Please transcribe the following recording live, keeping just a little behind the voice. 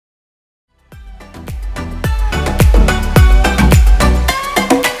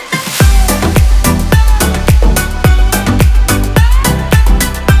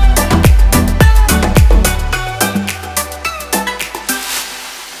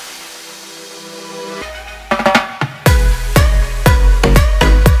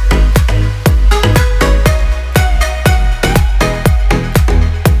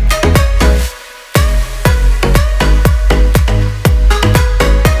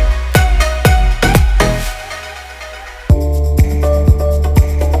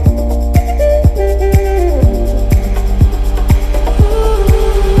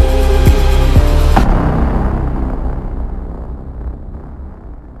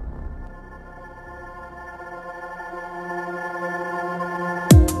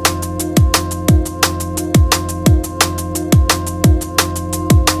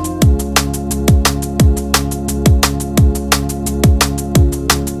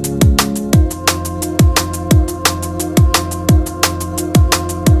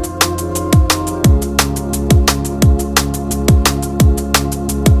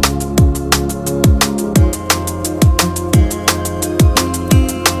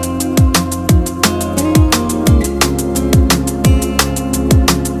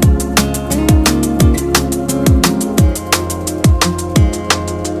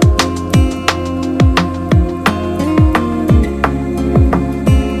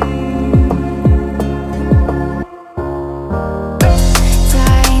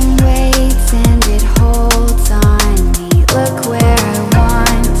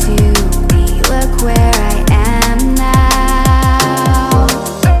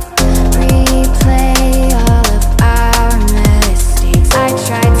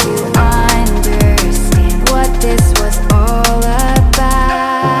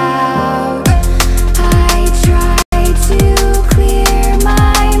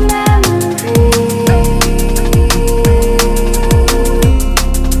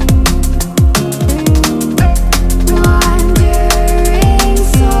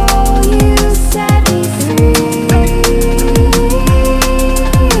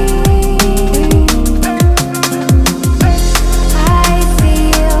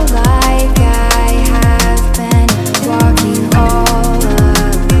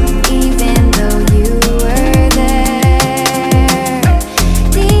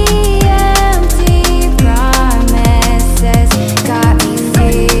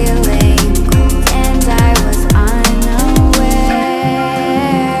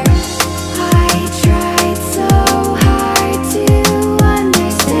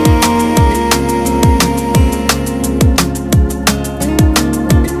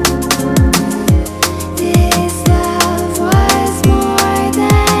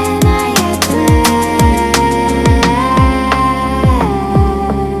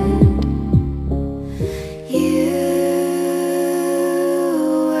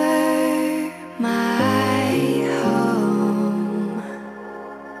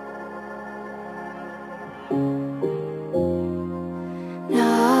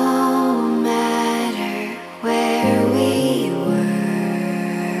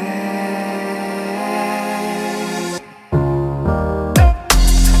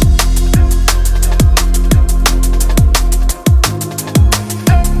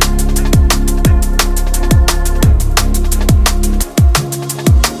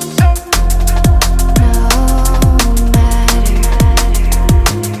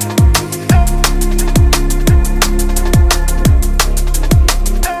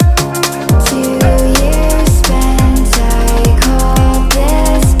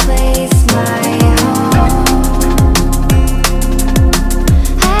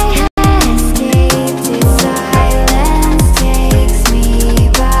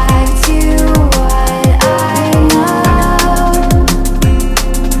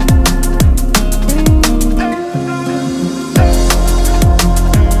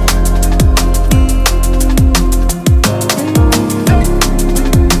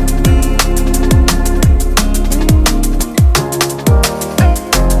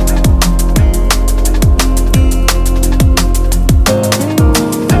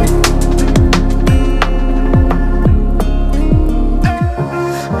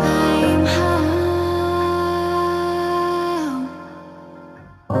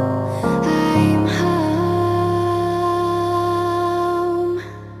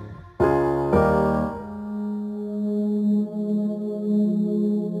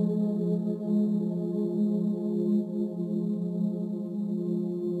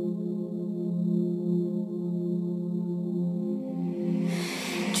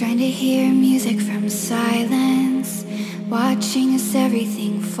hear music from silence, watching as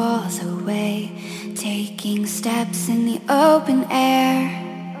everything falls away, taking steps in the open air,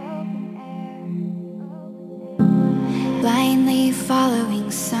 blindly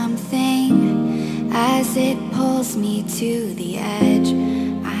following something as it pulls me to the edge.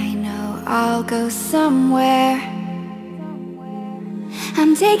 I know I'll go somewhere.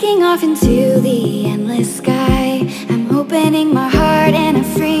 I'm taking off into the endless sky. I'm opening my heart and I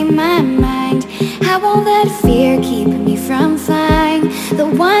free my mind. I won't let fear keep me from flying. The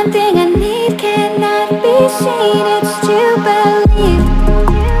one thing I need cannot be seen. It's to believe.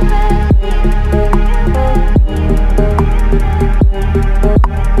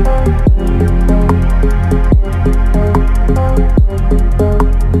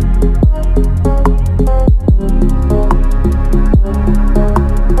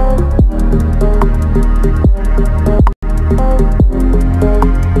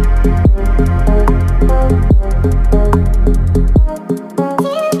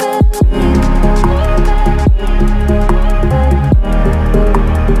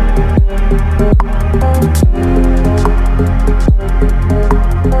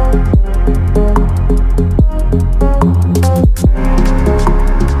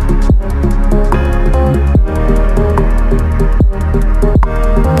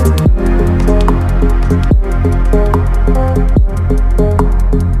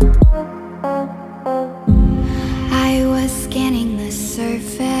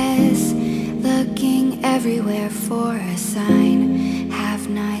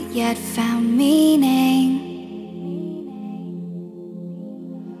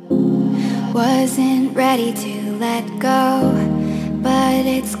 Wasn't ready to let go, but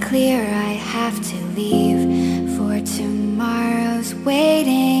it's clear I have to leave, for tomorrow's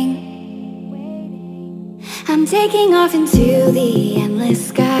waiting. I'm taking off into the endless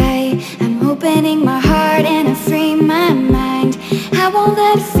sky. I'm opening my heart and I free my mind. I won't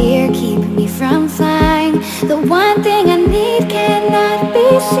let fear keep me from flying. The one thing I need cannot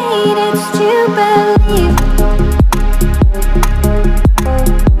be seen.